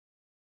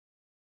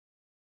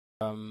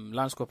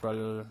Lance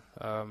Corporal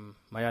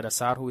Mayada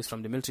Sarr, who is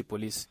from the military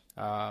police,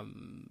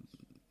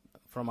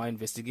 from our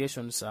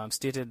investigations,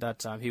 stated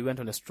that he went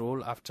on a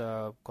stroll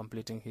after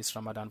completing his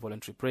Ramadan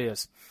voluntary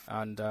prayers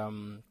and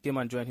came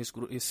and joined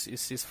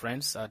his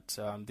friends at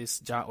this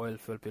Jar Oil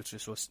Fuel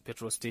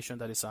petrol station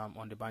that is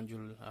on the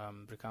Banjul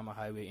Brikama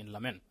Highway in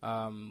Lamin.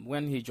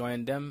 When he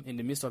joined them, in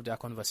the midst of their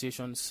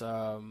conversations,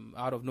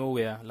 out of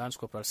nowhere, Lance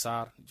Corporal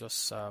Sarr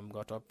just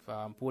got up,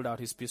 pulled out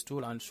his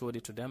pistol and showed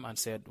it to them and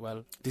said,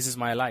 "Well, this is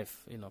my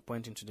life,"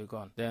 pointing to the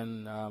gun.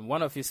 Then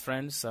one of his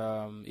friends,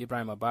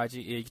 Ibrahim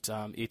Badjie, aged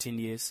 18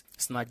 years,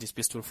 snatched his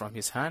pistol from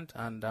his hand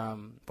and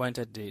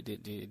pointed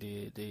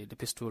the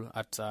pistol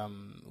at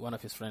one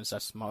of his friends,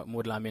 that's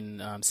Lamin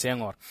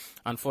Sanyang,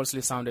 and falsely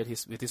sounded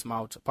with his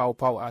mouth "pow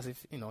pow" as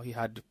if he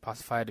had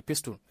fired the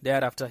pistol.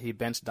 Thereafter, he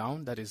bent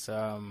down, that is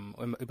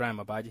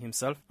Ibrahim Badjie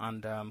himself,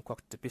 and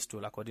cocked the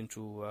pistol according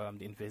to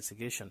the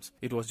investigations.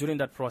 It was during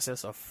that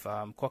process of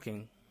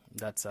cocking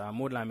that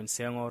Lamin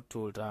Sanyang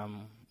told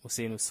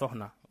Hussein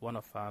Sohna, one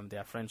of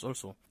their friends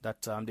also,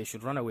 that they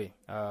should run away.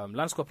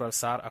 Lance Corporal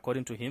Sarr,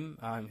 according to him,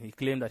 he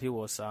claimed that he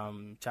was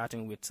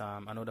chatting with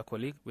another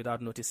colleague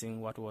without noticing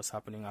what was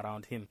happening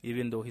around him,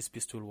 even though his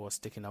pistol was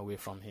taken away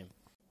from him.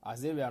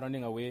 As they were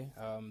running away,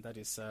 that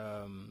is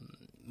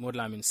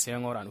Lamin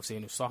Sanyang and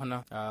Hussein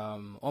Sohna,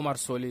 Omar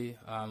Soli,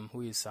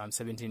 who is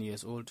 17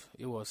 years old,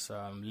 he was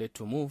led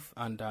to move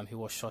and he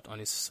was shot on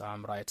his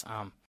right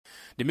arm.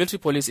 The military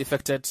police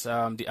effected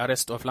the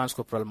arrest of Lance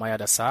Corporal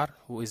Mayada Sarr,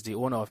 who is the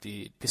owner of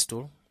the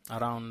pistol,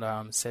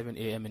 around 7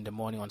 a.m. in the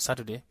morning on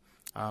Saturday,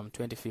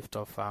 25th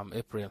of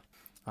April.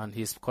 And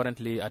he's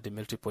currently at the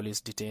military police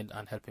detained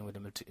and helping with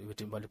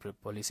the military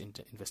police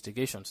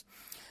investigations.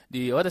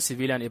 The other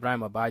civilian,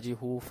 Ibrahim Badjie,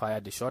 who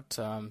fired the shot,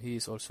 he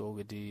is also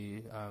with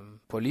the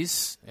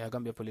police,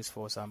 Gambia Police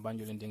Force,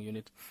 Banjul Inding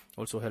Unit,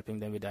 also helping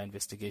them with their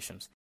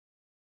investigations.